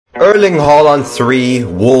Erling Haaland 3,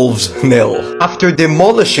 Wolves 0. After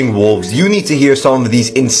demolishing Wolves, you need to hear some of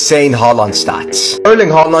these insane Haaland stats. Erling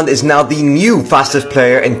Haaland is now the new fastest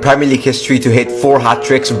player in Premier League history to hit 4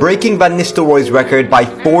 hat-tricks, breaking Van Nistelrooy's record by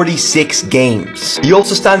 46 games. He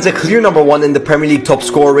also stands a clear number 1 in the Premier League top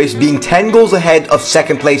scorer race, being 10 goals ahead of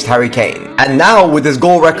second-placed Harry Kane. And now, with his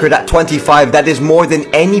goal record at 25, that is more than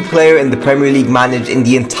any player in the Premier League managed in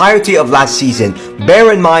the entirety of last season.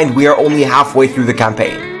 Bear in mind, we are only halfway through the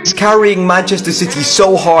campaign. He's carrying Manchester City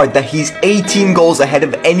so hard that he's 18 goals ahead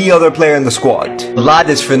of any other player in the squad. The lad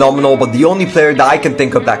is phenomenal, but the only player that I can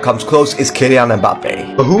think of that comes close is Kylian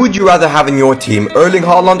Mbappe. But who would you rather have in your team, Erling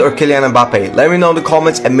Haaland or Kylian Mbappe? Let me know in the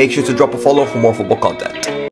comments and make sure to drop a follow for more football content.